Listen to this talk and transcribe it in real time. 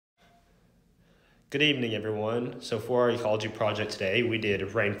Good evening, everyone. So for our ecology project today, we did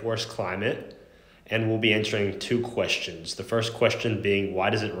rainforest climate, and we'll be answering two questions. The first question being, why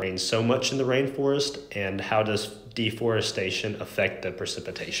does it rain so much in the rainforest, and how does deforestation affect the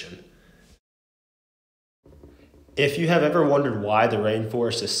precipitation? If you have ever wondered why the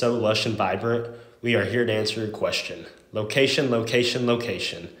rainforest is so lush and vibrant, we are here to answer your question. Location, location,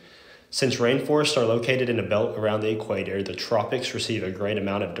 location. Since rainforests are located in a belt around the equator, the tropics receive a great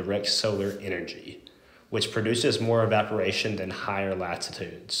amount of direct solar energy, which produces more evaporation than higher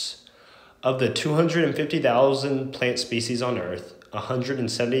latitudes. Of the 250,000 plant species on Earth,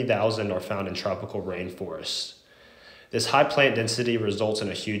 170,000 are found in tropical rainforests. This high plant density results in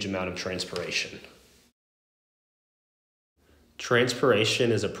a huge amount of transpiration.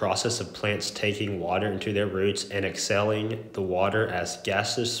 Transpiration is a process of plants taking water into their roots and exhaling the water as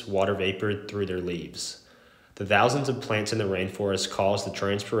gaseous water vapor through their leaves. The thousands of plants in the rainforest cause the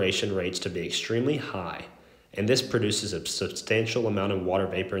transpiration rates to be extremely high, and this produces a substantial amount of water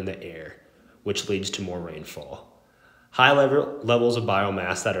vapor in the air, which leads to more rainfall. High levels of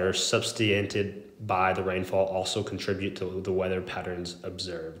biomass that are substantiated by the rainfall also contribute to the weather patterns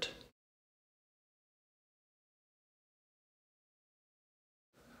observed.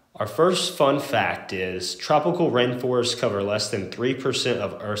 Our first fun fact is tropical rainforests cover less than 3%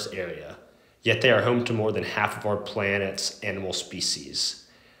 of Earth's area, yet they are home to more than half of our planet's animal species,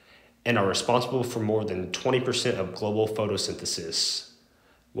 and are responsible for more than 20% of global photosynthesis,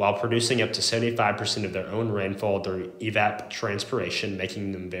 while producing up to 75% of their own rainfall through evapotranspiration,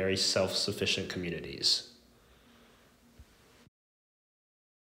 making them very self-sufficient communities.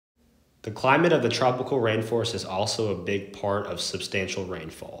 The climate of the tropical rainforest is also a big part of substantial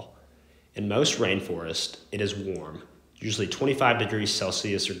rainfall. In most rainforests, it is warm, usually 25 degrees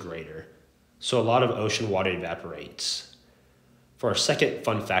Celsius or greater, so a lot of ocean water evaporates. For our second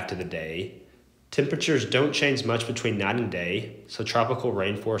fun fact of the day, temperatures don't change much between night and day, so tropical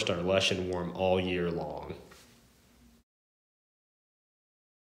rainforests are lush and warm all year long.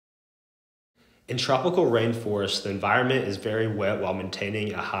 In tropical rainforests, the environment is very wet while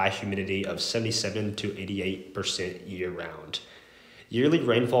maintaining a high humidity of 77 to 88% year-round. Yearly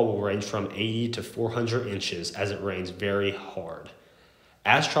rainfall will range from 80 to 400 inches as it rains very hard.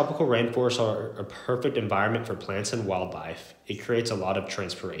 As tropical rainforests are a perfect environment for plants and wildlife, it creates a lot of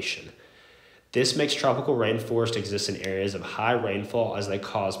transpiration. This makes tropical rainforests exist in areas of high rainfall as they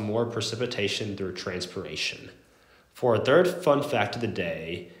cause more precipitation through transpiration. For our third fun fact of the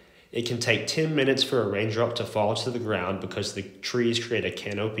day, it can take 10 minutes for a raindrop to fall to the ground because the trees create a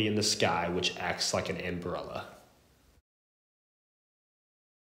canopy in the sky which acts like an umbrella.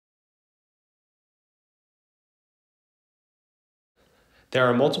 There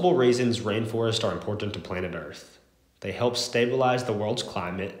are multiple reasons rainforests are important to planet Earth. They help stabilize the world's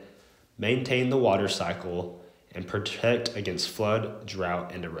climate, maintain the water cycle, and protect against flood,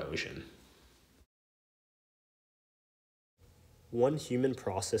 drought, and erosion. One human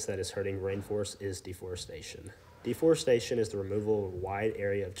process that is hurting rainforests is deforestation. Deforestation is the removal of a wide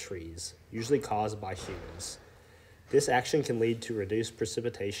area of trees, usually caused by humans. This action can lead to reduced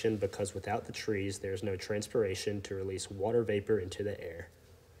precipitation because without the trees, there is no transpiration to release water vapor into the air.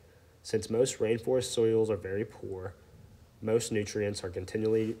 Since most rainforest soils are very poor, most nutrients are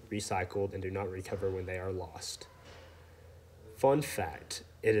continually recycled and do not recover when they are lost. Fun fact,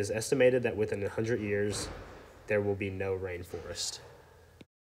 it is estimated that within 100 years, there will be no rainforest.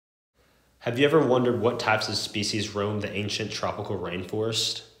 Have you ever wondered what types of species roam the ancient tropical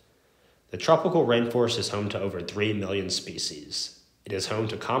rainforest? The tropical rainforest is home to over 3 million species. It is home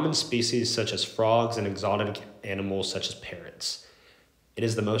to common species such as frogs and exotic animals such as parrots. It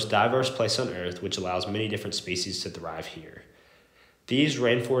is the most diverse place on Earth, which allows many different species to thrive here. These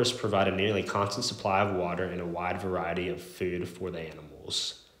rainforests provide a nearly constant supply of water and a wide variety of food for the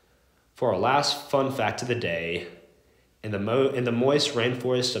animals. For our last fun fact of the day, in the moist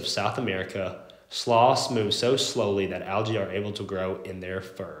rainforests of South America, sloths move so slowly that algae are able to grow in their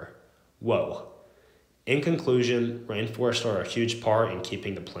fur. Whoa. In conclusion, rainforests are a huge part in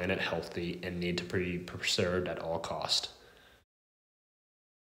keeping the planet healthy and need to be preserved at all costs.